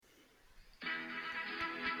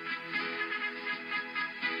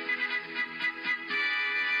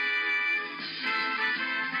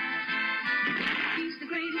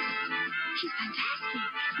He's fantastic.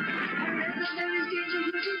 Wherever there is danger,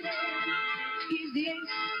 he'll be there. He's the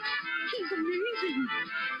ace. He's amazing.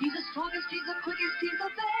 He's the strongest, he's the quickest, he's the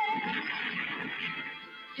best.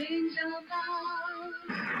 Danger Mouse.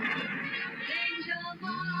 Danger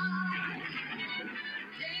Mouse.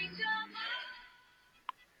 Danger Mouse.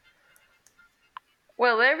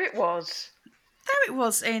 Well, there it was. There it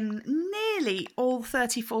was in nearly all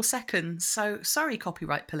 34 seconds. So sorry,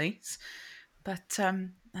 copyright police. But I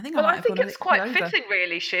think Well, I I might think have it's gone a quite bit over. fitting,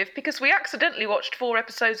 really, Shiv, because we accidentally watched 4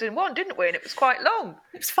 episodes in one, didn't we? And it was quite long.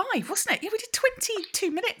 It was 5, wasn't it? Yeah, we did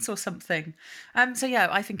 22 minutes or something. So yeah,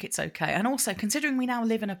 I think it's okay. And also, considering we now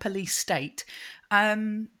live in a police state,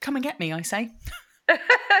 come and get me, I say.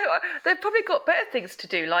 They've probably got better things to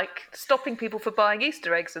do, like stopping people for buying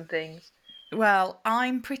Easter eggs and things. Well,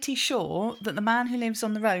 I'm pretty sure that the man who lives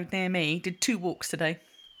on the road near me did 2 walks today.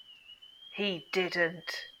 He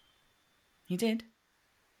didn't. He did.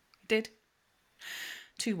 He did.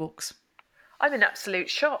 2 walks. I'm in absolute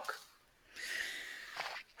shock.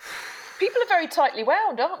 People are very tightly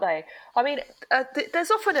wound, aren't they? I mean,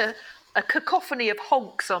 there's often a cacophony of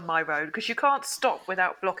honks on my road because you can't stop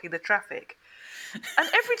without blocking the traffic. And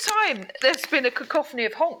every time there's been a cacophony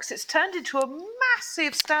of honks, it's turned into a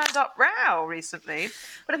massive stand-up row recently.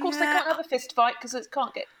 But of course, they can't have a fist fight because it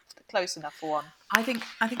can't get close enough for one. I think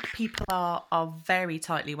people are very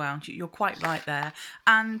tightly wound. You're quite right there.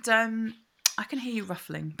 And I can hear you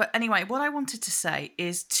ruffling. But anyway, what I wanted to say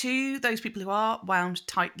is to those people who are wound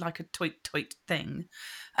tight like a toit thing,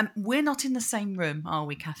 we're not in the same room, are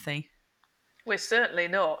we, Kathy? We're certainly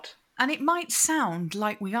not. And it might sound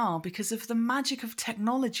like we are because of the magic of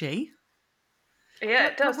technology. Yeah,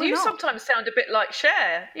 it does. You sometimes sound a bit like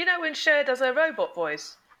Cher. You know when Cher does her robot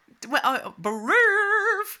voice? Well,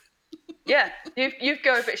 yeah, you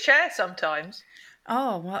go a bit Cher sometimes.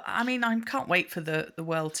 Oh, well, I mean, I can't wait for the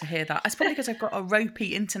world to hear that. It's probably because I've got a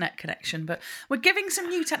ropey internet connection, but we're giving some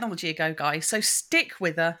new technology a go, guys, so stick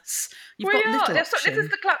with us. You've got little This is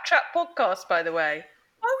the Claptrap podcast, by the way.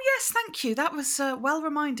 Oh, yes, thank you. That was well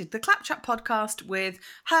reminded. The Claptrap podcast with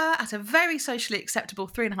her at a very socially acceptable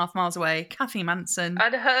 3.5 miles away, Kathy Manson.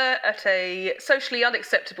 And her at a socially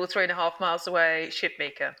unacceptable 3.5 miles away, Shiv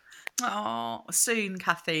Mika. Oh, soon,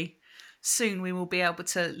 Kathy. Soon we will be able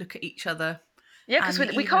to look at each other. Yeah, because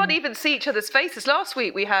we can't even see each other's faces. Last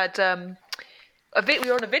week we had we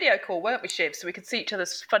were on a video call, weren't we, Shiv? So we could see each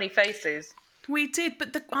other's funny faces. We did,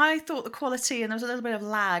 but I thought the quality, and there was a little bit of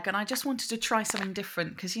lag, and I just wanted to try something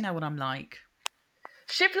different, because you know what I'm like.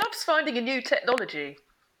 Shiv loves finding a new technology.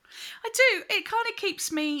 I do. It kind of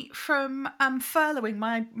keeps me from furloughing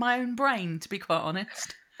my own brain, to be quite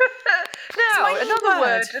honest. Now, another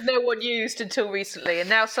word no one used until recently, and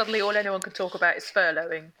now suddenly all anyone can talk about is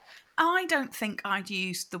furloughing. I don't think I'd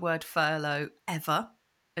used the word furlough ever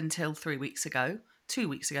until 3 weeks ago. 2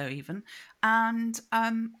 weeks ago even, and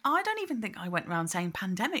I don't even think I went around saying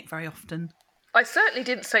pandemic very often. I certainly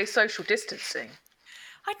didn't say social distancing.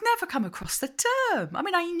 I'd never come across the term. I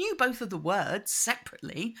mean, I knew both of the words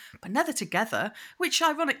separately, but never together, which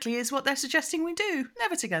ironically is what they're suggesting we do,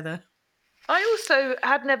 never together. I also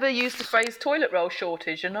had never used the phrase toilet roll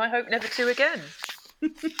shortage, and I hope never to again.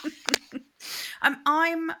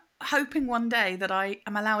 I'm hoping one day that I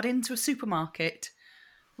am allowed into a supermarket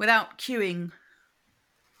without queuing.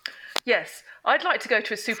 Yes, I'd like to go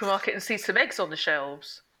to a supermarket and see some eggs on the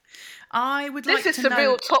shelves. I would like to know... This is some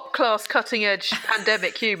real top-class, cutting-edge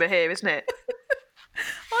pandemic humour here, isn't it?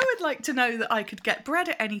 I would like to know that I could get bread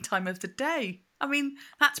at any time of the day. I mean,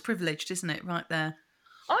 that's privileged, isn't it, right there?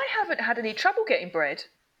 I haven't had any trouble getting bread.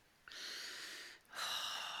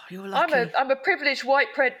 You're lucky. I'm a privileged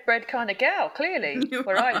white bread kind of gal, clearly,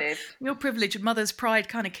 where I live. You're privileged mother's pride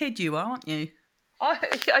kind of kid, you are, aren't you? I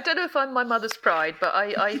don't know if I'm my mother's pride, but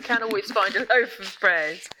I can always find a loaf of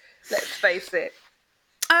bread. Let's face it.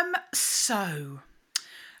 The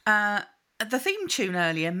theme tune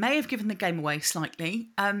earlier may have given the game away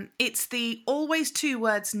slightly. It's the always 2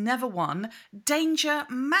 words, never one, Danger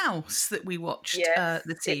Mouse that we watched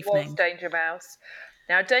this evening. It was Danger Mouse.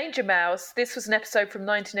 Now, Danger Mouse, this was an episode from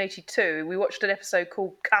 1982. We watched an episode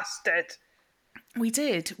called Custard. We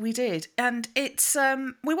did, and it's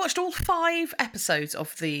we watched all 5 episodes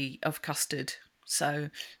of Custard. So,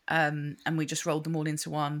 and we just rolled them all into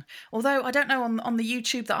one. Although I don't know on the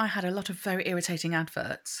YouTube that I had a lot of very irritating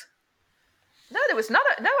adverts. No, there was no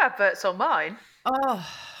adverts on mine. Oh,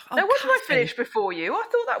 no wonder I finished before you. I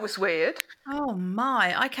thought that was weird. Oh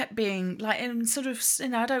my! I kept being like, in sort of,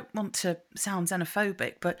 I don't want to sound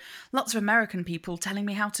xenophobic, but lots of American people telling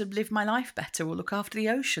me how to live my life better or look after the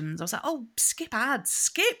oceans. I was like, oh, skip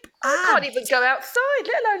ads. I can't even go outside,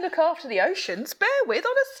 let alone look after the oceans. Bear with,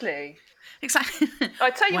 honestly. Exactly. I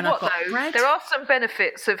tell you When what, I've got though, bread. there are some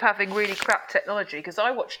benefits of having really crap technology because I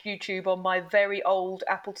watched YouTube on my very old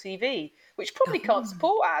Apple TV, which probably can't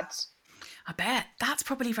support ads. I bet that's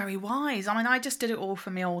probably very wise. I mean, I just did it all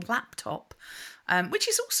from my old laptop, which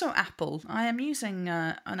is also Apple. I am using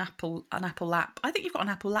an Apple lap. I think you've got an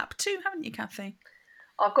Apple lap too, haven't you, Kathy?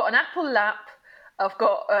 I've got an Apple lap, I've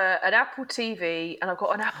got an Apple TV, and I've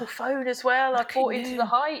got an Apple phone as well. I've Look at bought into the you.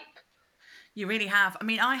 hype. You really have. I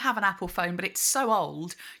mean, I have an Apple phone, but it's so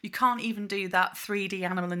old you can't even do that 3D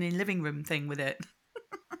animal in your living room thing with it.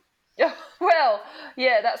 Well,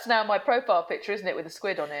 yeah, that's now my profile picture, isn't it, with a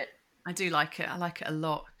squid on it? I do like it. I like it a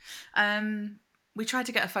lot. We tried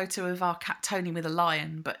to get a photo of our cat Tony with a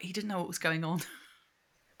lion, but he didn't know what was going on.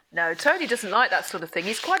 No, Tony doesn't like that sort of thing.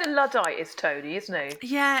 He's quite a Luddite, is Tony, isn't he?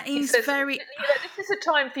 Yeah, He he's says, very. this is a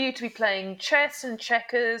time for you to be playing chess and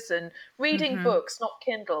checkers and reading books, not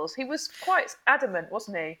Kindles. He was quite adamant,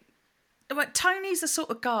 wasn't he? But Tony's the sort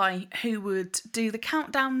of guy who would do the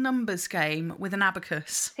countdown numbers game with an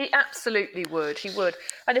abacus. He absolutely would. He would.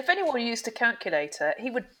 And if anyone used a calculator, he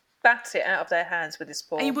would bat it out of their hands with his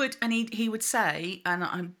paw. He would, and he would say, and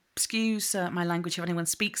I excuse my language if anyone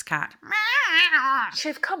speaks cat.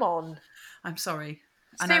 Shiv, come on. I'm sorry.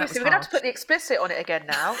 I know that was Seriously, we're going to have to harsh. put the explicit on it again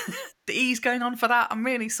now. The E's going on for that. I'm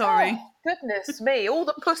really sorry. Oh, goodness me. All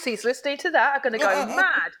the pussies listening to that are going to go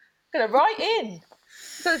mad. Going to write in.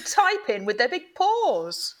 Going to type in with their big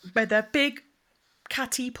paws. With their big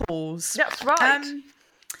catty paws. That's right.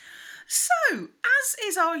 So, as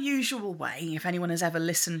is our usual way, if anyone has ever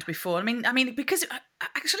listened before, I mean, because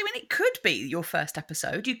actually, when it could be your first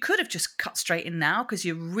episode, you could have just cut straight in now because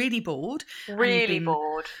you're really bored. and you've Really been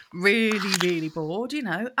bored. Really, really bored, you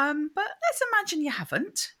know. But let's imagine you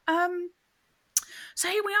haven't. So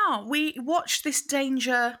here we are. We watched this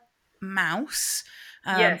Danger Mouse,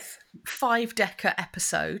 Yes. 5-decker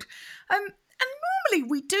episode, and normally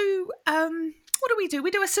we do. What do we do?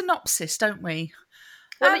 We do a synopsis, don't we?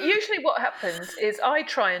 Well, usually what happens is I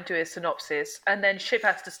try and do a synopsis and then Shiv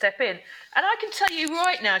has to step in. And I can tell you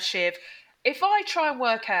right now, Shiv, if I try and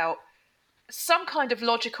work out some kind of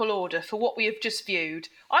logical order for what we have just viewed,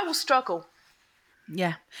 I will struggle.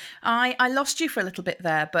 Yeah, I lost you for a little bit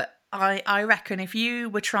there, but I reckon if you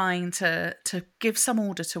were trying to give some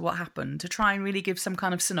order to what happened, to try and really give some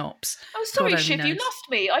kind of synopsis. Oh, sorry, God only Shiv, you knows. lost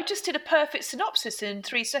me. I just did a perfect synopsis in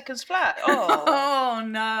 3 seconds flat. Oh, Oh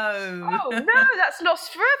no! oh no, that's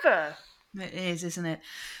lost forever. It is, isn't it?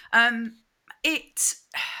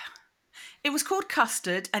 It was called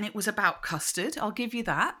Custard, and it was about custard. I'll give you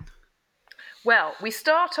that. Well, we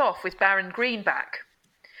start off with Baron Greenback.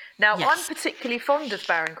 Now, Yes. I'm particularly fond of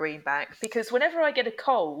Baron Greenback because whenever I get a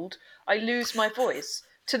cold, I lose my voice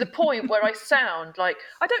to the point where I sound like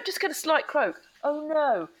I don't just get a slight croak. Oh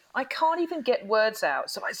no, I can't even get words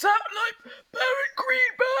out. So I sound like Baron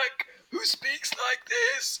Greenback, who speaks like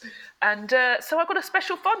this. And so I've got a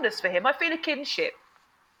special fondness for him. I feel a kinship.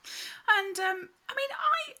 And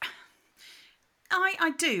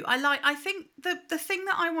I do. I think the thing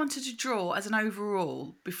that I wanted to draw as an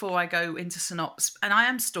overall before I go into synopsis, and I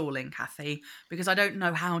am stalling, Kathy, because I don't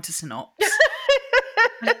know how to synopsis.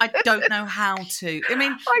 I don't know how to. I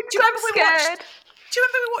mean, I'm do you remember so scared. Do you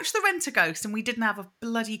remember we watched The Rent-A-Ghost and we didn't have a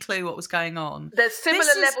bloody clue what was going on? There's similar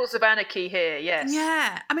This is- levels of anarchy here, yes.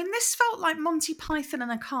 Yeah, I mean, this felt like Monty Python and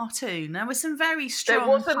a cartoon. There was some very strong. There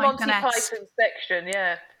was a Monty Python-esque- Python section,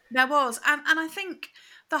 yeah. There was, and I think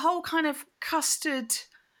the whole kind of custard,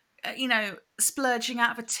 splurging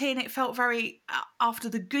out of a tin. It felt very after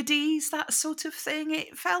the goodies, that sort of thing.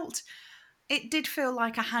 It did feel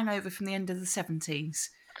like a hangover from the end of the 70s.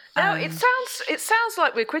 Now it sounds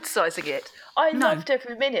like we're criticising it. I No. loved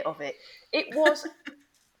every minute of it. It was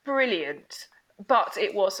brilliant, but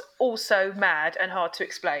it was also mad and hard to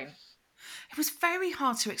explain. It was very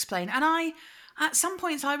hard to explain, and at some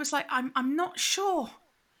points I was like, I'm not sure.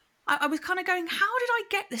 I was kind of going, how did I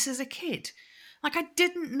get this as a kid? Like, I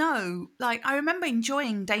didn't know. Like, I remember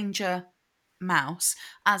enjoying Danger Mouse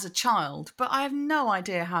as a child, but I have no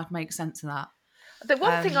idea how to make sense of that. The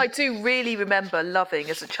one thing I do really remember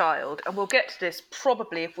loving as a child, and we'll get to this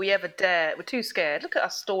probably if we ever dare, we're too scared, look at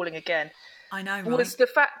us stalling again, I know, right? was the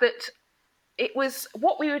fact that it was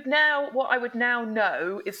what I would now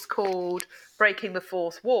know is called breaking the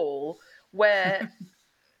fourth wall, where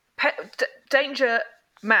Danger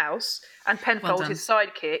Mouse and Penfold, done. his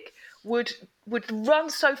sidekick, would run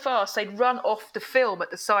so fast they'd run off the film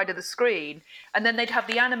at the side of the screen, and then they'd have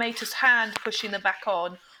the animator's hand pushing them back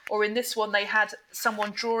on, or in this one they had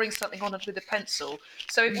someone drawing something on it with a pencil.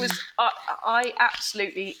 So it was I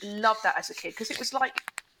absolutely loved that as a kid because it was like,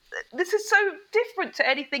 this is so different to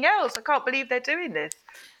anything else. I can't believe they're doing this.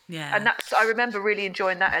 Yeah. And I remember really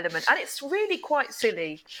enjoying that element. And it's really quite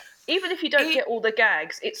silly. Even if you don't get all the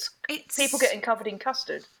gags, it's people getting covered in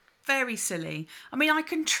custard. Very silly. I mean, I'm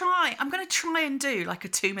going to try and do like a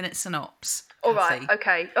 2-minute synopsis. All right,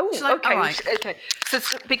 okay. Oh, okay, all right. okay. So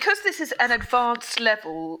because this is an advanced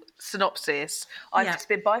level synopsis, I've just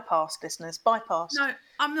been bypassed, listeners. Bypassed. No,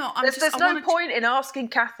 I'm not. There's no point in asking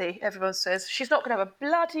Kathy, everyone says. She's not going to have a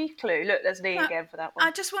bloody clue. Look, there's Lee again for that one.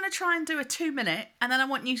 I just want to try and do a 2-minute, and then I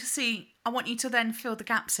want you to then fill the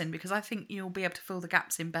gaps in, because I think you'll be able to fill the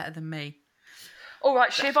gaps in better than me. All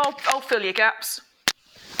right, Shiv, I'll fill your gaps.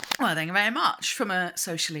 Well, thank you very much, from a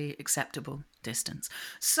socially acceptable distance.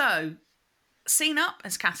 So, scene up,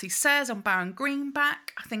 as Kathy says, on Baron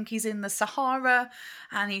Greenback. I think he's in the Sahara,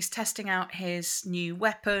 and he's testing out his new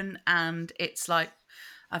weapon, and it's like,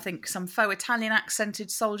 I think some faux Italian accented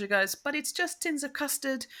soldier goes, but it's just tins of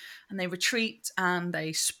custard, and they retreat and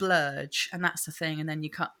they splurge, and that's the thing. And then you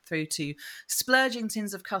cut through to splurging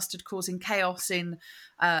tins of custard causing chaos in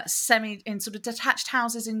sort of detached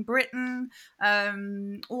houses in Britain.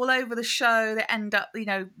 All over the show, they end up,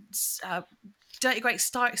 dirty great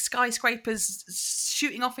skyscrapers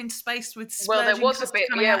shooting off into space with splurging. Well, there was a bit,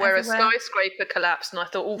 where everywhere. a skyscraper collapsed, and I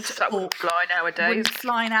thought, that wouldn't fly nowadays. Wouldn't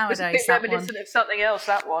fly nowadays. It was a bit reminiscent of something else,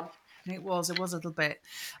 that one. It was a little bit.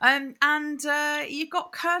 And you've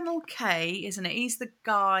got Colonel K, isn't it? He's the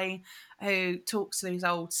guy who talks to his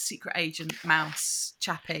old secret agent mouse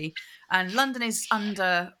chappie. And London is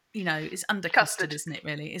under custard, isn't it,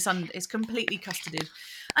 really? It's completely custarded.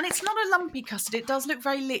 And it's not a lumpy custard. It does look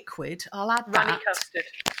very liquid. I'll add that. Runny custard.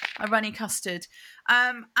 A runny custard.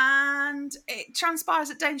 And it transpires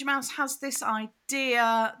that Danger Mouse has this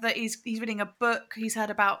idea that he's reading a book. He's heard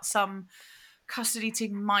about some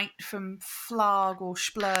custard-eating mite from Flarg or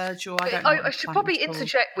Splurge, or I don't know. I should probably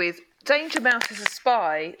interject with, Danger Mouse is a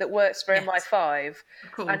spy that works for MI5.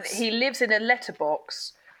 Of course. And he lives in a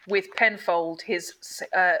letterbox with Penfold, his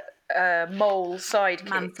mole sidekick.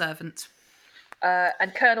 Manservant.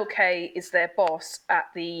 And Colonel K is their boss at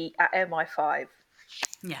MI5.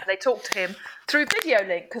 Yeah. And they talk to him through video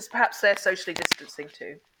link, because perhaps they're socially distancing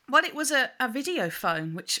too. Well, it was a video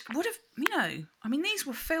phone, which would have, these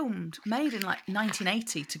were made in like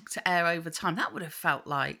 1980 to air over time. That would have felt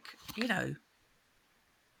like,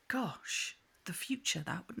 gosh, the future,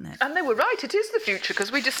 that, wouldn't it? And they were right, it is the future,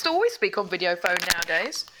 because we just always speak on video phone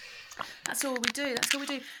nowadays. That's all we do.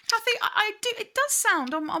 Kathy, I do. It does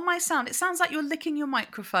sound on my sound. It sounds like you're licking your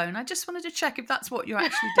microphone. I just wanted to check if that's what you're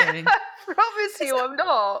actually doing. Promise you, I'm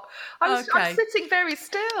not. I'm sitting very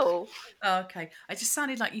still. Oh, okay. I just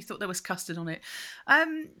sounded like you thought there was custard on it.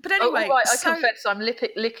 But anyway, right. I confess, I'm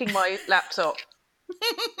licking my laptop.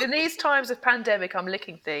 In these times of pandemic, I'm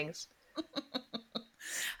licking things.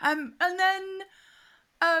 And then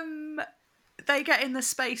they get in the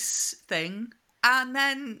space thing, and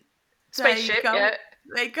then spaceship.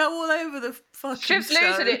 They go all over the fucking Shiv's show.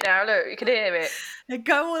 losing it now. Look, you can hear it. They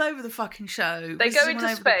go all over the fucking show. They go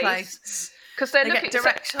into space because they're looking.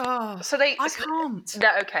 I can't.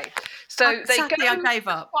 No, okay. So I gave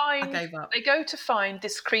up. They go to find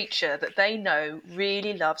this creature that they know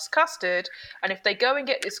really loves custard, and if they go and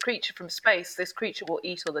get this creature from space, this creature will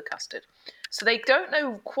eat all the custard. So they don't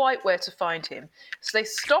know quite where to find him. So they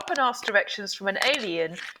stop and ask directions from an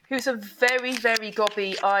alien who's a very, very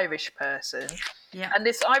gobby Irish person. Yeah. And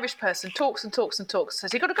this Irish person talks and talks and talks.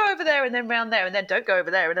 Says, you've got to go over there and then round there and then don't go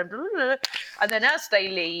over there. And then blah, blah, blah. And then as they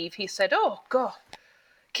leave, he said, oh, God,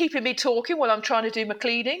 keeping me talking while I'm trying to do my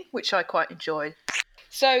cleaning, which I quite enjoyed.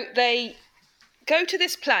 So they go to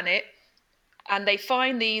this planet and they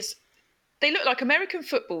find these, they look like American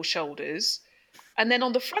football shoulders. And then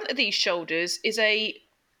on the front of these shoulders is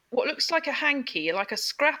what looks like a hanky, like a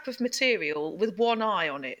scrap of material with one eye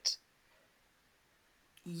on it.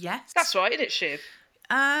 Yes. That's right, isn't it, Shiv?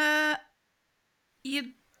 I'm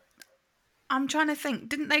trying to think.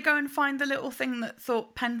 Didn't they go and find the little thing that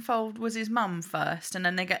thought Penfold was his mum first, and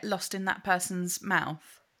then they get lost in that person's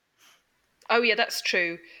mouth? Oh, yeah, that's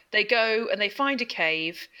true. They go and they find a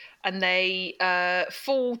cave and they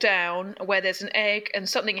fall down where there's an egg and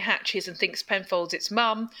something hatches and thinks Penfold's its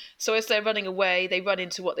mum. So as they're running away, they run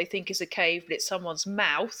into what they think is a cave, but it's someone's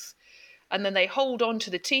mouth. And then they hold on to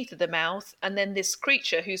the teeth of the mouth. And then this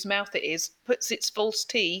creature whose mouth it is puts its false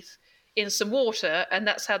teeth in some water, and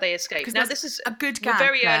that's how they escape. Now, this is a good gag. We're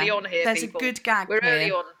very early on here, There's people. a good gag We're here.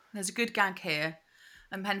 early on. There's a good gag here.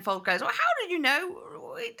 And Penfold goes, well, how did you know we were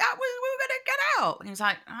going to get out? And he was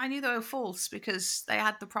like, I knew they were false because they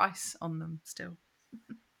had the price on them still.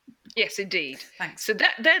 Yes, indeed. Thanks. So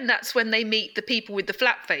that's when they meet the people with the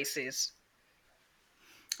flap faces.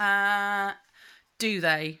 Do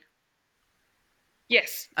they?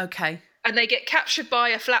 Yes. Okay. And they get captured by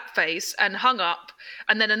a flatface and hung up,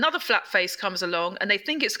 and then another flatface comes along and they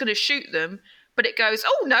think it's going to shoot them, but it goes,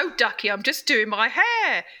 "Oh no, ducky, I'm just doing my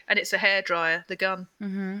hair," and it's a hairdryer, the gun.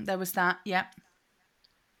 There was that. Yep.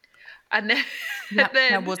 And then, Yep.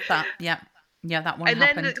 then There was that. Yep. Yeah, that one and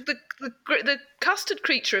then happened. the custard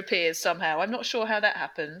creature appears somehow. I'm not sure how that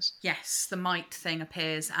happens. Yes, the mite thing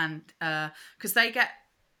appears, and because they're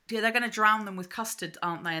going to drown them with custard,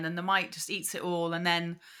 aren't they? And then the mite just eats it all, and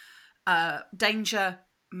then Danger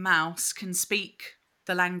Mouse can speak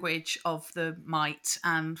the language of the mite,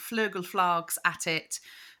 and Flurgle flags at it,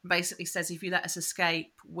 and basically says, "If you let us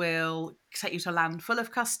escape, we'll take you to land full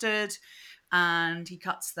of custard." And he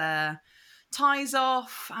cuts their ties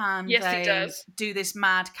off, and Yes, they he does. do this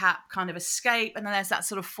madcap kind of escape. And then there's that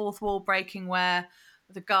sort of fourth wall breaking where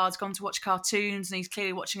the guard's gone to watch cartoons and he's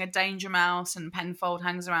clearly watching a Danger Mouse, and Penfold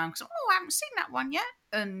hangs around because, I haven't seen that one yet.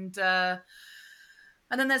 And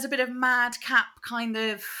then there's a bit of madcap kind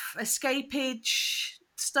of escapage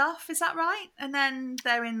stuff. Is that right? And then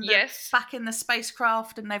they're back in the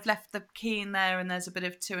spacecraft, and they've left the key in there, and there's a bit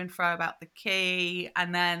of to and fro about the key,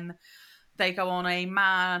 and then they go on a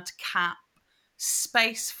madcap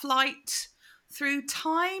space flight through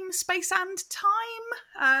time, space and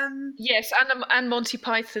time. Yes, and Monty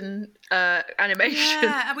Python animation.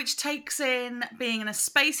 Yeah, which takes in being in a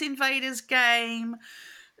Space Invaders game,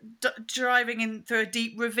 driving in through a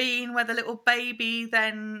deep ravine where the little baby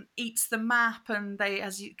then eats the map, and they,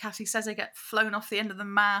 as Cassie says, they get flown off the end of the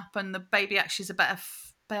map, and the baby actually is a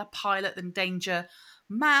better pilot than Danger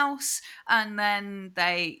Mouse, and then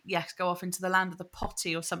they go off into the land of the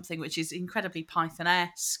potty or something, which is incredibly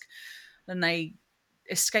Python-esque, and they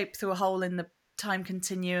escape through a hole in the time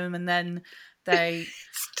continuum, and then they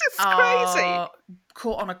are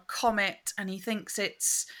caught on a comet, and he thinks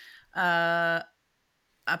it's a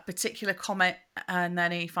particular comet, and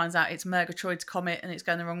then he finds out it's Murgatroyd's comet and it's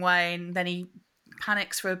going the wrong way, and then he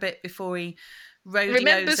panics for a bit before he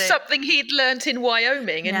remembers something he'd learnt in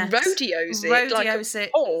Wyoming and rodeos it like a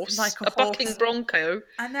horse, like a bucking bronco.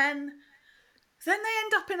 And then they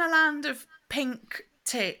end up in a land of pink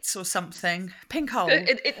tits or something. Pink hole.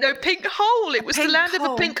 No, pink hole. It was the land of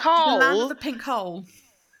the pink hole. The land of the pink hole.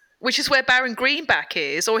 Which is where Baron Greenback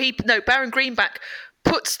is. Baron Greenback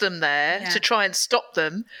puts them there to try and stop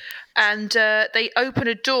them. And they open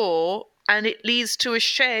a door and it leads to a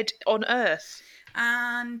shed on Earth.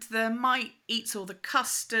 And the mite eats all the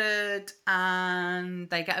custard, and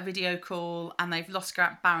they get a video call, and they've lost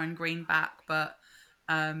Baron Greenback, but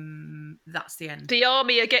that's the end. The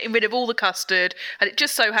army are getting rid of all the custard, and it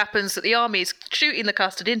just so happens that the army is shooting the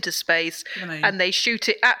custard into space, and they shoot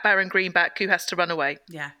it at Baron Greenback, who has to run away.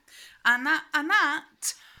 Yeah, and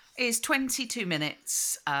that is 22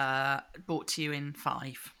 minutes brought to you in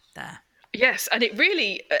 5 there. Yes, and it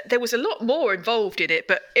really, there was a lot more involved in it,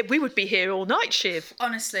 but we would be here all night, Shiv.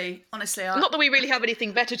 Honestly. Not that we really have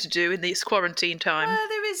anything better to do in this quarantine time.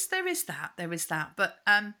 There is that. But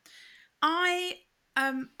I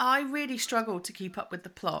really struggled to keep up with the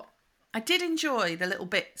plot. I did enjoy the little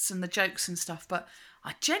bits and the jokes and stuff, but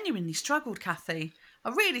I genuinely struggled, Kathy.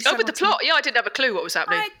 I really struggled. With the plot? Yeah, I didn't have a clue what was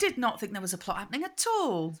happening. I did not think there was a plot happening at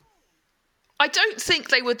all. I don't think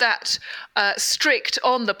they were that strict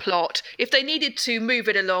on the plot. If they needed to move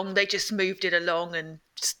it along, they just moved it along, and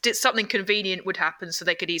something convenient would happen so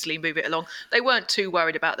they could easily move it along. They weren't too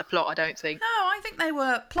worried about the plot, I don't think. No, I think they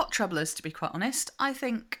were plot troublers, to be quite honest. I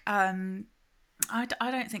think I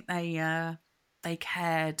don't think they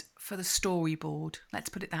cared for the storyboard. Let's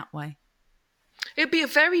put it that way. It'd be a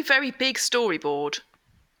very, very big storyboard.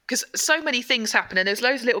 Because so many things happen and there's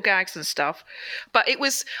loads of little gags and stuff. But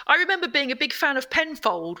I remember being a big fan of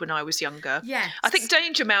Penfold when I was younger. Yes. I think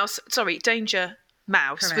Danger Mouse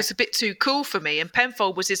Correct. was a bit too cool for me, and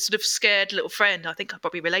Penfold was his sort of scared little friend. I think I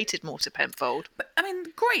probably related more to Penfold. But, I mean,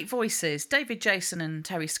 great voices. David Jason and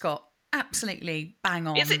Terry Scott, absolutely bang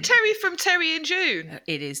on. Is it Terry from Terry and June?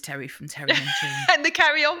 It is Terry from Terry and June. And the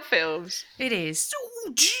Carry On films. It is.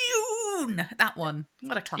 Oh, June! That one.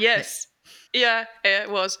 What a classic. Yes. Yeah,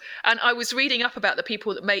 it was. And I was reading up about the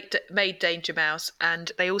people that made Danger Mouse,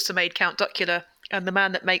 and they also made Count Duckula, and the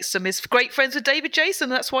man that makes them is great friends with David Jason.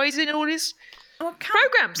 That's why he's in all his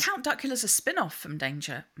programs. Count Duckula's a spin-off from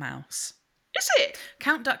Danger Mouse. Is it?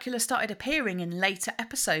 Count Duckula started appearing in later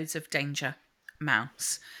episodes of Danger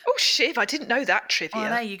Mouse. Oh, Shiv, I didn't know that trivia. Oh,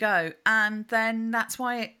 there you go. And then that's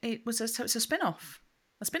why it was it's a spin-off.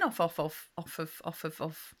 A spin-off off of.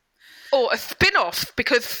 Or a spin-off,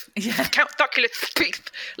 because Count Duckula speaks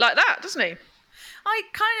like that, doesn't he?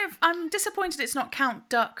 I'm disappointed it's not Count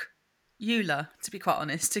Duck Euler, to be quite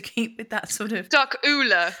honest, to keep with that sort of... Duck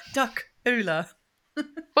Euler. Duck Euler.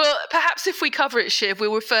 Well, perhaps if we cover it, Shiv,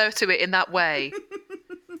 we'll refer to it in that way.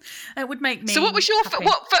 It would make me. So, what was your happy.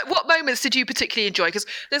 what moments did you particularly enjoy? Because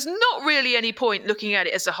there's not really any point looking at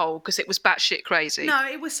it as a whole because it was batshit crazy. No,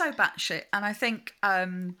 it was so batshit, and I think I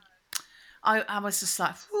was just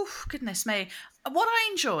like, goodness me. What I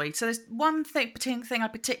enjoyed, so there's one thing I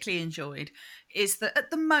particularly enjoyed, is that at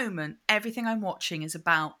the moment, everything I'm watching is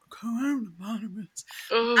about coronavirus.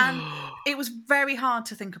 And it was very hard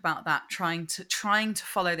to think about that, trying to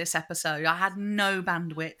follow this episode. I had no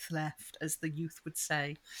bandwidth left, as the youth would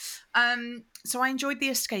say. So I enjoyed the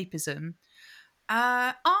escapism.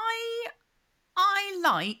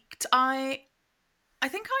 I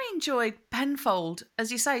think I enjoyed Penfold,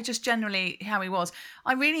 as you say, just generally how he was.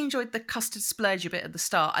 I really enjoyed the custard splurgy bit at the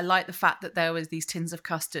start. I liked the fact that there was these tins of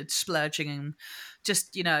custard splurging and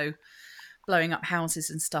just, blowing up houses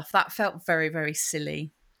and stuff. That felt very, very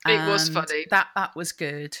silly. It was funny. That was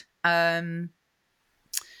good. The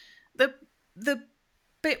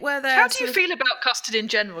bit where they're... How do you feel about custard in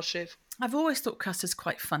general, Shiv? I've always thought custard's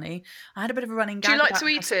quite funny. I had a bit of a running gag. Do you like about to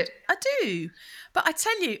eat custard. it? I do. But I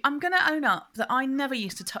tell you, I'm going to own up that I never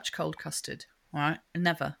used to touch cold custard. All right?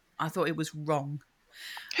 Never. I thought it was wrong.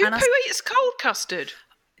 Who eats cold custard?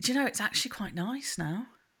 Do you know, it's actually quite nice now,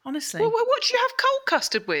 honestly. Well, what do you have cold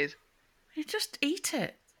custard with? You just eat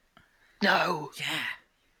it. No. Yeah.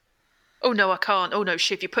 Oh, no, I can't. Oh, no,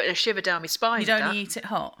 Shiv, you're putting a shiver down my spine. You'd only eat it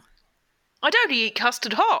hot. I'd only eat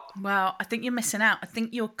custard hot. Well, I think you're missing out. I think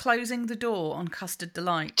you're closing the door on custard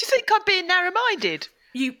delight. Do you think I'm being narrow-minded?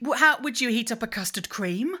 How would you heat up a custard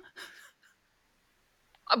cream?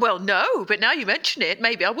 Well, no, but now you mention it,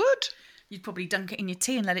 maybe I would. You'd probably dunk it in your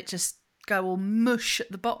tea and let it just go all mush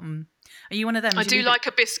at the bottom. Are you one of them? I do like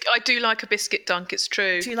a biscuit dunk, it's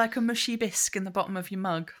true. Do you like a mushy bisque in the bottom of your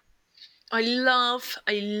mug? I love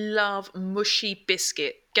mushy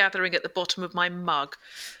biscuit gathering at the bottom of my mug,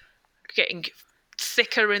 getting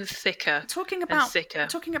thicker and thicker. Talking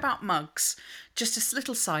about mugs, just a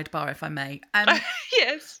little sidebar, if I may.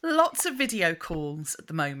 Yes. Lots of video calls at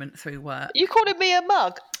the moment through work. You calling me a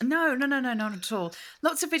mug? No, not at all.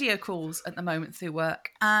 Lots of video calls at the moment through work,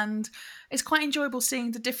 and it's quite enjoyable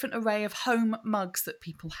seeing the different array of home mugs that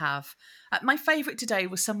people have. My favourite today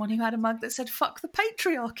was someone who had a mug that said "fuck the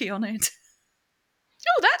patriarchy" on it.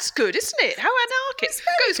 Oh, that's good, isn't it? How anarchic.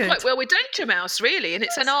 It goes good. Quite well with Danger Mouse, really, in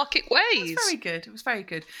its anarchic ways. It was very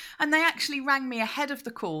good. And they actually rang me ahead of the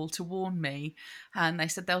call to warn me. And they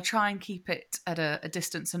said they'll try and keep it at a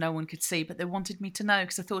distance so no one could see. But they wanted me to know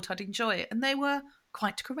because I thought I'd enjoy it. And they were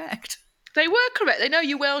quite correct. They were correct. They know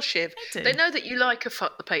you well, Shiv. They do. They know that you like a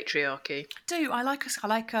fuck the patriarchy. I do. I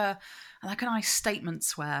like a nice statement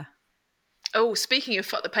swear. Oh, speaking of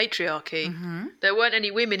fuck the patriarchy, there weren't any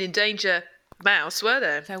women in Danger Mouse, were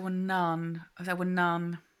there? There were none.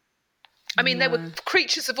 I mean, there were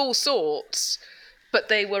creatures of all sorts, but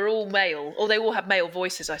they were all male. Or they all have male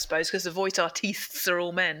voices, I suppose, because the voice artistes are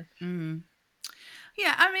all men. Mm.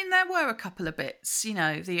 Yeah, I mean, there were a couple of bits.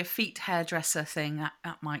 The effete hairdresser thing,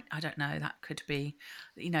 that might, I don't know, that could be,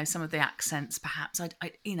 some of the accents, perhaps,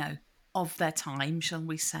 of their time, shall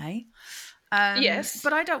we say. Yes.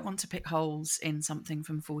 But I don't want to pick holes in something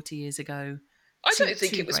from 40 years ago. I don't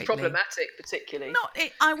think it was problematic, particularly.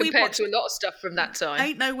 Compared to a lot of stuff from that time.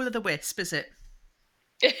 Ain't no will o' the wisp, is it?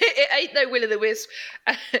 It ain't no will o' the wisp.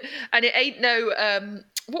 And it ain't no...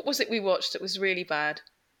 what was it we watched that was really bad?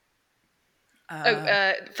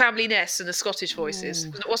 Family Nest and the Scottish Voices.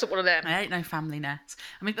 It wasn't one of them. I ain't no Family Nest.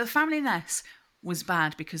 I mean, the Family Nest was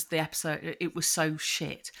bad because the episode, it was so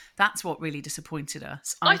shit. That's what really disappointed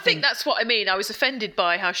us. I think that's what I mean. I was offended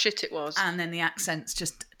by how shit it was. And then the accents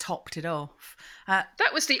just topped it off.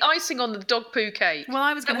 That was the icing on the dog poo cake. Well,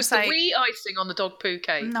 I was going to say... That was the wee icing on the dog poo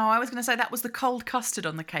cake. No, I was going to say that was the cold custard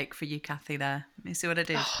on the cake for you, Kathy, there. You see what I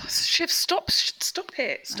did? Oh, Shiv, stop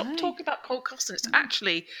it. Stop talking about cold custard. It's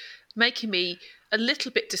actually making me a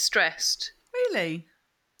little bit distressed. Really?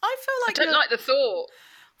 I don't like the thought.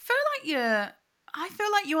 I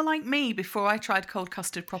feel like you're like me before I tried cold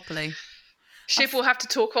custard properly. Shiv will have to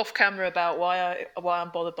talk off camera about why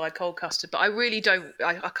I'm bothered by cold custard, but I really don't.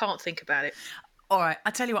 I can't think about it. All right,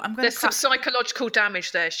 I tell you what, I'm going to... There's some psychological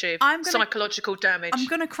damage there, Shiv. Psychological damage. I'm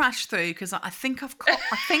going to crash through because I think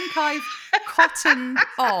I've cottoned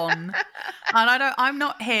on, and I'm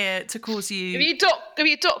not here to cause you... Have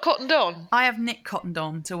you dot cottoned on? I have Nick cottoned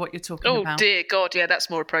on to what you're talking about. Oh dear God, yeah, that's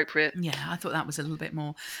more appropriate. Yeah, I thought that was a little bit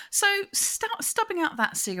more. So start stubbing out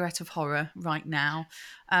that cigarette of horror right now.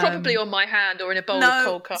 Probably on my hand or in a bowl of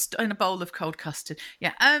cold custard. In a bowl of cold custard.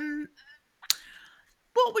 Yeah.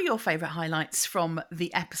 what were your favourite highlights from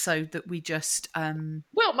the episode that we just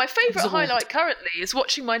Well, my favourite absorbed? highlight currently is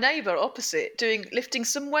watching my neighbour opposite lifting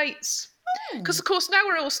some weights. Oh. Because, of course, now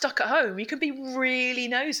we're all stuck at home, you can be really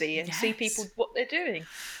nosy and see Yes. people what they're doing.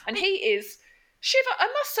 And he is, Shiva, I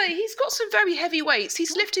must say, he's got some very heavy weights.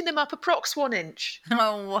 He's lifting them up approx 1 inch.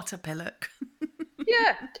 Oh, what a pillock.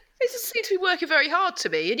 Yeah. This seems to be working very hard to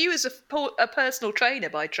me. And you, as a personal trainer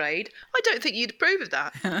by trade, I don't think you'd approve of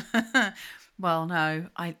that. Well, no,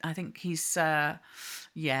 I think he's,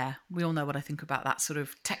 yeah, we all know what I think about that sort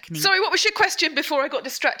of technique. Sorry, what was your question before I got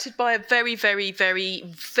distracted by a very, very, very,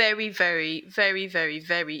 very, very, very, very,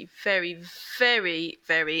 very, very, very,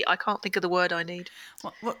 very, I can't think of the word I need.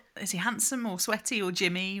 What is he, handsome or sweaty or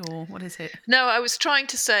Jimmy or what is it? No, I was trying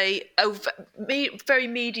to say a very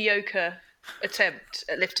mediocre attempt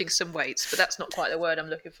at lifting some weights, but that's not quite the word I'm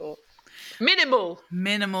looking for. Minimal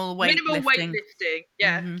Weightlifting. weightlifting.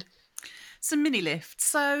 Yeah. Mm-hmm. Some mini lifts.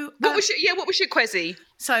 So What was your quezzy?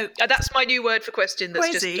 So That's my new word for question. That's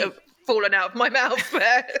Quezzy? just fallen out of my mouth.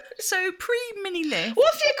 so pre mini lift.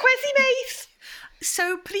 What's your quezzy, mate?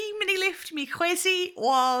 So pre mini lift me quizzy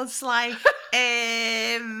was like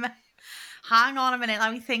hang on a minute,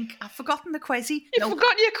 let me think. I've forgotten the quizzy. You've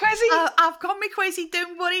forgotten your quezzy? I've got my quizzy,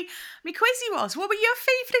 don't worry. My quizzy was, what were your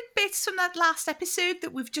favourite bits from that last episode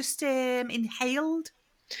that we've just inhaled?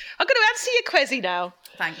 I'm going to answer your quezzy now.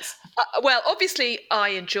 Thanks. Well, obviously, I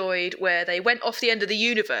enjoyed where they went off the end of the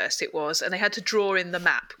universe, it was, and they had to draw in the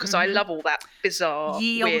map, because I love all that bizarre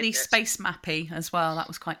Ye olde weirdness. space mappy as well. That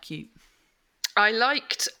was quite cute. I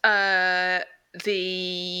liked I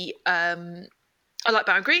like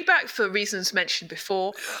Baron Greenback for reasons mentioned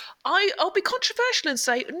before. I'll be controversial and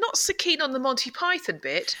say not so keen on the Monty Python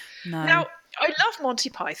bit. No. Now, I love Monty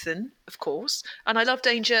Python, of course, and I love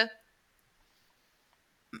Danger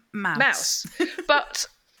Mouse, but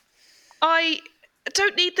I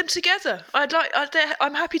don't need them together.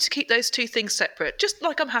 I'm happy to keep those two things separate, just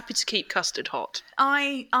like I'm happy to keep Custard hot.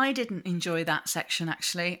 I didn't enjoy that section,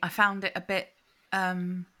 actually. I found it a bit...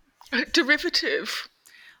 Derivative.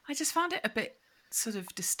 I just found it a bit sort of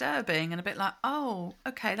disturbing and a bit like, oh,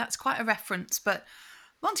 okay, that's quite a reference, but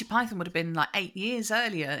Monty Python would have been like 8 years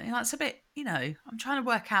earlier. You know, it's a bit, I'm trying to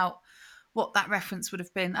work out what that reference would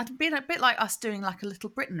have been. It'd been a bit like us doing like a Little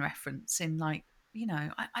Britain reference in like,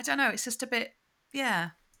 I don't know, it's just a bit, yeah.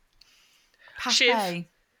 Shiv, Pathé.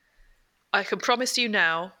 I can promise you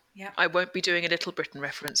now, Yep. I won't be doing a Little Britain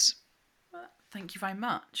reference. Well, thank you very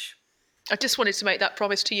much. I just wanted to make that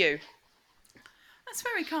promise to you. That's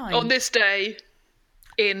very kind. On this day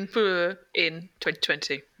in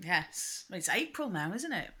 2020. Yes. Well, it's April now,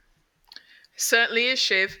 isn't it? Certainly is,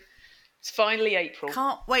 Shiv. It's finally April.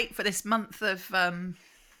 Can't wait for this month of,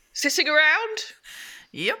 Sitting around,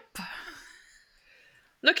 yep.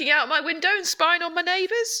 looking out my window and spying on my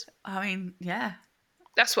neighbours. I mean, yeah.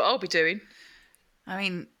 That's what I'll be doing. I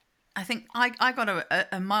mean, I think I got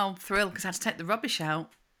a mild thrill because I had to take the rubbish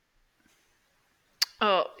out.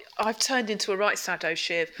 Oh, I've turned into a right saddo,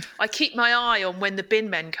 Shiv. I keep my eye on when the bin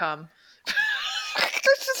men come.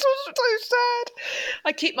 This is so sad.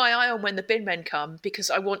 I keep my eye on when the bin men come because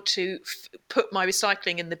I want to put my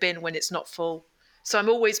recycling in the bin when it's not full. So I'm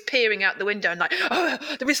always peering out the window and like, oh,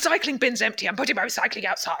 the recycling bin's empty. I'm putting my recycling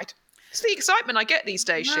outside. It's the excitement I get these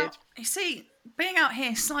days, Well, Shiv. you see, being out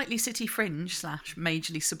here slightly city fringe /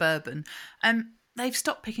 majorly suburban, they've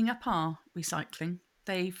stopped picking up our recycling.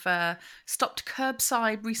 They've stopped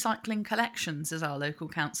curbside recycling collections, as our local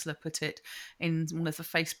councillor put it in one of the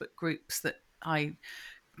Facebook groups that I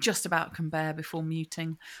just about can bear before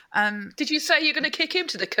muting. Did you say you're going to kick him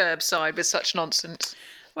to the curbside with such nonsense?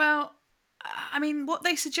 Well, I mean, what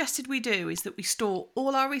they suggested we do is that we store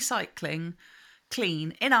all our recycling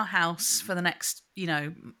clean in our house for the next,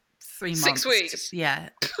 3 months. 6 weeks. Yeah.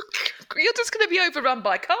 You're just going to be overrun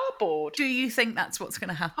by cardboard. Do you think that's what's going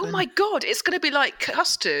to happen? Oh my God, it's going to be like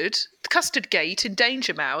Custard Gate in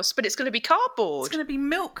Danger Mouse, but it's going to be cardboard. It's going to be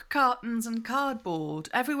milk cartons and cardboard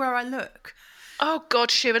everywhere I look. Oh God,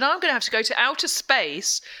 Shiv, and I'm going to have to go to outer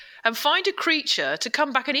space and find a creature to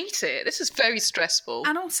come back and eat it. This is very stressful.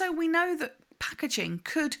 And also, we know that packaging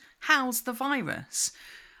could house the virus.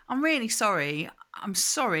 I'm really sorry. I'm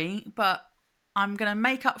sorry, but I'm going to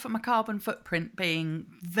make up for my carbon footprint being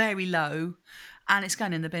very low, and it's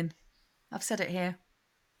going in the bin. I've said it here.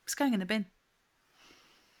 It's going in the bin.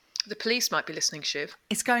 The police might be listening, Shiv.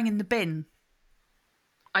 It's going in the bin.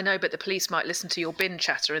 I know, but the police might listen to your bin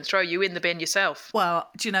chatter and throw you in the bin yourself. Well,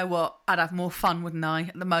 do you know what? I'd have more fun, wouldn't I,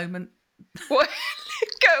 at the moment? What?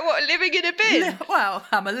 Living in a bin? Well,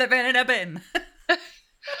 I'm a living in a bin.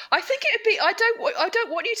 I think it'd be. I don't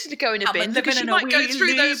want you to go in a bin because you might go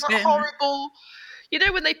through those horrible. You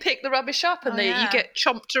know when they pick the rubbish up and Oh, you yeah. get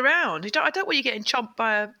chomped around. I don't want you getting chomped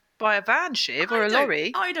by a van, Shiv, or a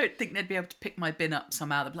lorry. I don't think they'd be able to pick my bin up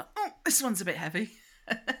somehow. They'd be like, oh, this one's a bit heavy.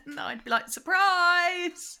 And I'd be like,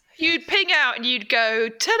 surprise! You'd ping out and you'd go,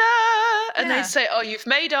 ta-da! And Yeah. they'd say, oh, you've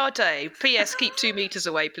made our day. P.S. Keep 2 metres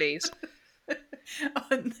away, please.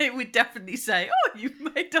 And they would definitely say, oh, you've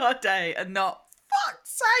made our day, and not,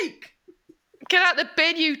 fuck's sake! Get out the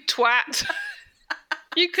bin, you twat.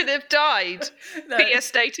 You could have died. No. P.S.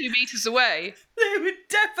 Stay 2 metres away. They would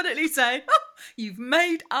definitely say, oh, you've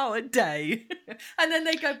made our day. And then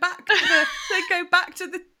they go back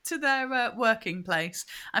to their working place,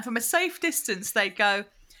 and from a safe distance they go,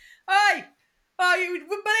 hey, oh, you wouldn't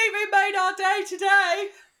believe we made our day today.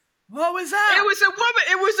 What was that? It was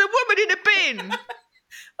a woman in a bin.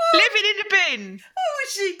 Living in a bin. What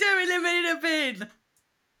was she doing living in a bin?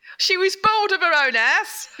 She was bored of her own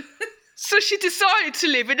ass, so she decided to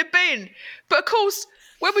live in a bin. But of course,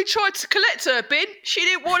 when we tried to collect her bin, she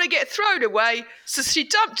didn't want to get thrown away, so she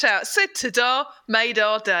dumped out, said ta-da, made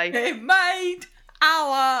our day. It made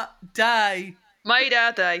our day. Made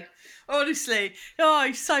our day. Honestly, oh,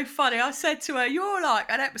 it's so funny. I said to her, you're like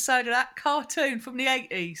an episode of that cartoon from the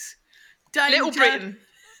 80s. Danger. Little Britain.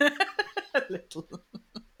 Little.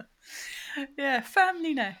 Yeah,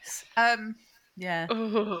 family-ness. Yeah.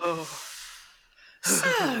 Oh.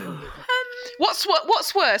 So,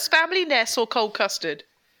 What's worse, family ness or cold custard?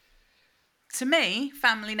 to me,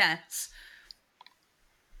 family-ness.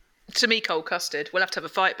 To me, cold custard. We'll have to have a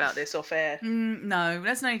fight about this off air. No,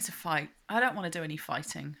 there's no need to fight. I don't want to do any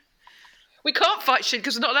fighting. We can't fight shit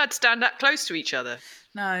because we're not allowed to stand that close to each other.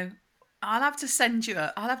 No. I'll have to send you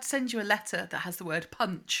a letter that has the word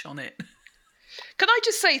punch on it. Can I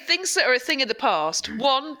just say things that are a thing in the past?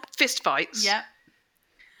 1, fist fights. Yeah.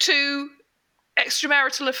 2,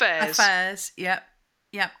 extramarital affairs. Affairs. Yep.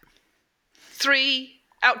 Yep. 3,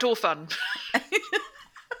 outdoor fun.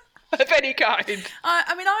 Of any kind.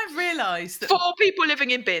 I mean, I've realised that 4, people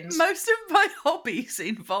living in bins. most of my hobbies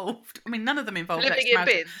involved, I mean, none of them involved Living in extramarital,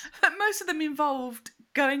 bins. but most of them involved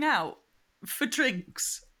going out for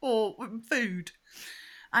drinks or food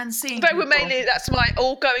and seeing But we're people. mainly, that's my,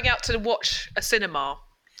 all going out to watch a cinema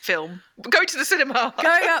film. Go to the cinema.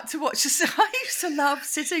 Going out to watch. I used to love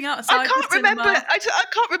sitting outside. I can't the remember. cinema. I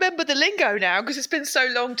can't remember the lingo now because it's been so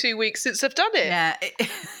long. 2 weeks since I've done it. Yeah, it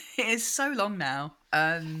is so long now.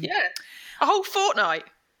 Yeah, a whole fortnight.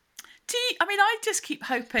 I mean, I just keep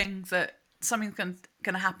hoping that something's going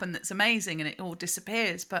to happen that's amazing and it all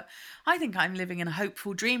disappears. But I think I'm living in a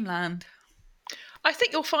hopeful dreamland. I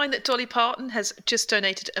think you'll find that Dolly Parton has just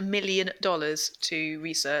donated $1 million to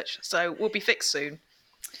research, so we'll be fixed soon.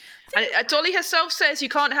 And Dolly herself says you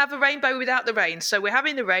can't have a rainbow without the rain, so we're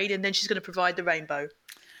having the rain, and then she's going to provide the rainbow.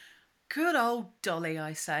 Good old Dolly,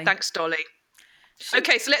 I say. Thanks, Dolly.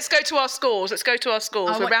 Okay, so let's go to our scores.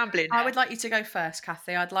 We're rambling now. I would like you to go first,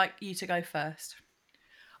 Kathy. I'd like you to go first.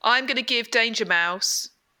 I'm going to give Danger Mouse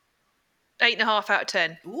 8.5 out of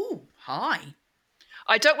 10. Ooh, high.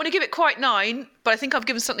 I don't want to give it quite 9, but I think I've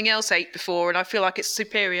given something else 8 before, and I feel like it's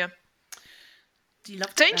superior. Do you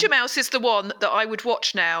love Danger Mouse is the one that I would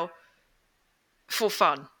watch now for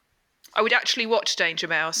fun. I would actually watch Danger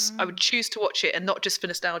Mouse. I would choose to watch it and not just for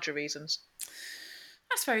nostalgia reasons.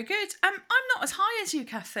 That's very good. I'm not as high as you,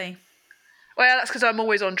 Kathy. Well, that's because I'm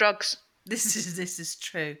always on drugs. This is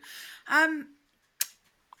true. I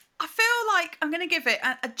feel like I'm going to give it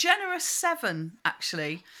a generous 7.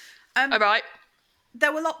 Actually, All right.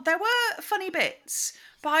 there were funny bits,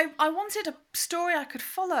 but I wanted a story I could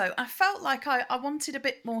follow. I felt like I wanted a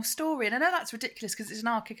bit more story, and I know that's ridiculous because it's an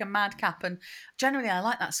anarchic and madcap, and generally I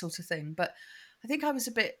like that sort of thing. But I think I was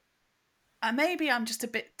a bit. Maybe I'm just a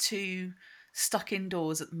bit too stuck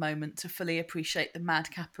indoors at the moment to fully appreciate the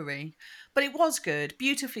madcappery. But it was good,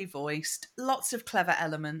 beautifully voiced, lots of clever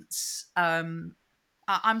elements. I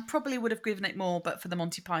probably would have given it more, but for the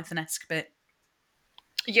Monty Python-esque bit.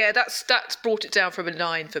 Yeah, that's brought it down from a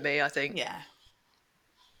 9 for me, I think. Yeah.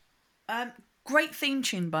 Great theme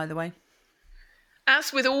tune, by the way.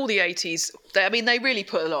 As with all the 80s, they really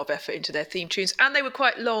put a lot of effort into their theme tunes, and they were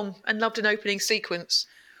quite long and loved an opening sequence.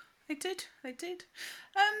 They did.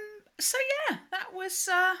 So yeah, that was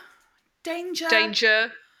Danger.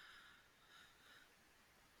 Danger.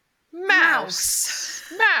 Mouse.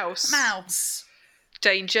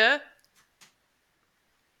 Danger.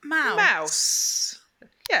 Mouse.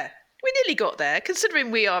 Yeah, we nearly got there, considering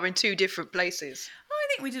we are in 2 different places. I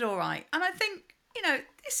think we did all right. And I think,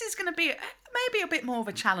 this is going to be maybe a bit more of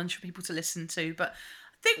a challenge for people to listen to, but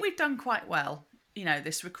I think we've done quite well,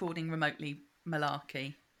 this recording remotely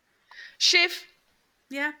malarkey. Shiv,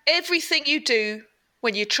 Yeah. everything you do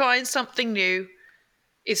when you're trying something new,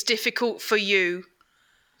 is difficult for you,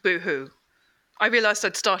 boo-hoo. I realised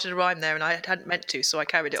I'd started a rhyme there and I hadn't meant to, so I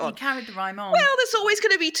carried it You on. carried the rhyme on. Well, there's always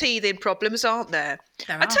going to be teething problems, aren't there?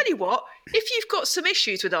 There I are. tell you what, if you've got some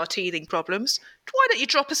issues with our teething problems, why don't you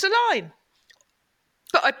drop us a line?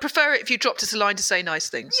 But I'd prefer it if you dropped us a line to say nice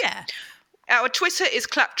things. Yeah. Our Twitter is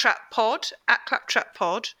ClaptrapPod,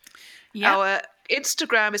 @ClaptrapPod. Yeah. Our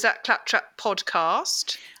Instagram is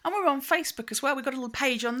 @ClaptrapPodcast. And we're on Facebook as well. We've got a little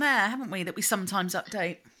page on there, haven't we, that we sometimes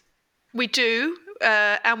update. We do.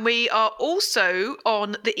 And we are also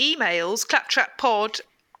on the emails,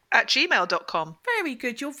 claptrappod@gmail.com. Very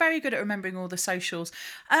good. You're very good at remembering all the socials.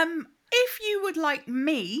 If you would like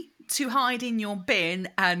me to hide in your bin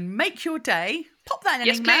and make your day, pop that in an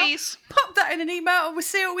Yes, email. please. Pop that in an email and we'll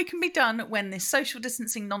see what we can be done when this social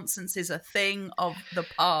distancing nonsense is a thing of the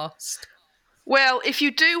past. Well, if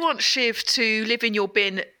you do want Shiv to live in your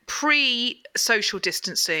bin pre-social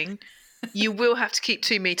distancing, you will have to keep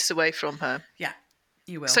 2 metres away from her. Yeah,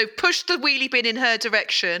 you will. So push the wheelie bin in her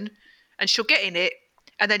direction and she'll get in it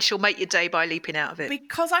and then she'll make your day by leaping out of it.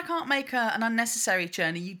 Because I can't make an unnecessary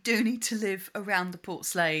journey, you do need to live around the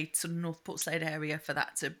Portslade, sort of North Portslade area for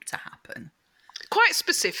that to happen. Quite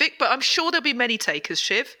specific, but I'm sure there'll be many takers,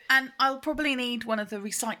 Shiv. And I'll probably need one of the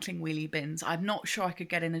recycling wheelie bins. I'm not sure I could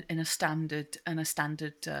get in a standard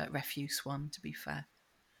refuse one, to be fair.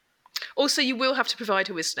 Also, you will have to provide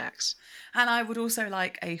her with snacks. And I would also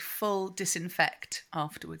like a full disinfect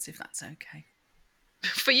afterwards, if that's okay.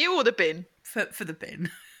 For you or the bin? For the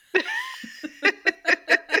bin.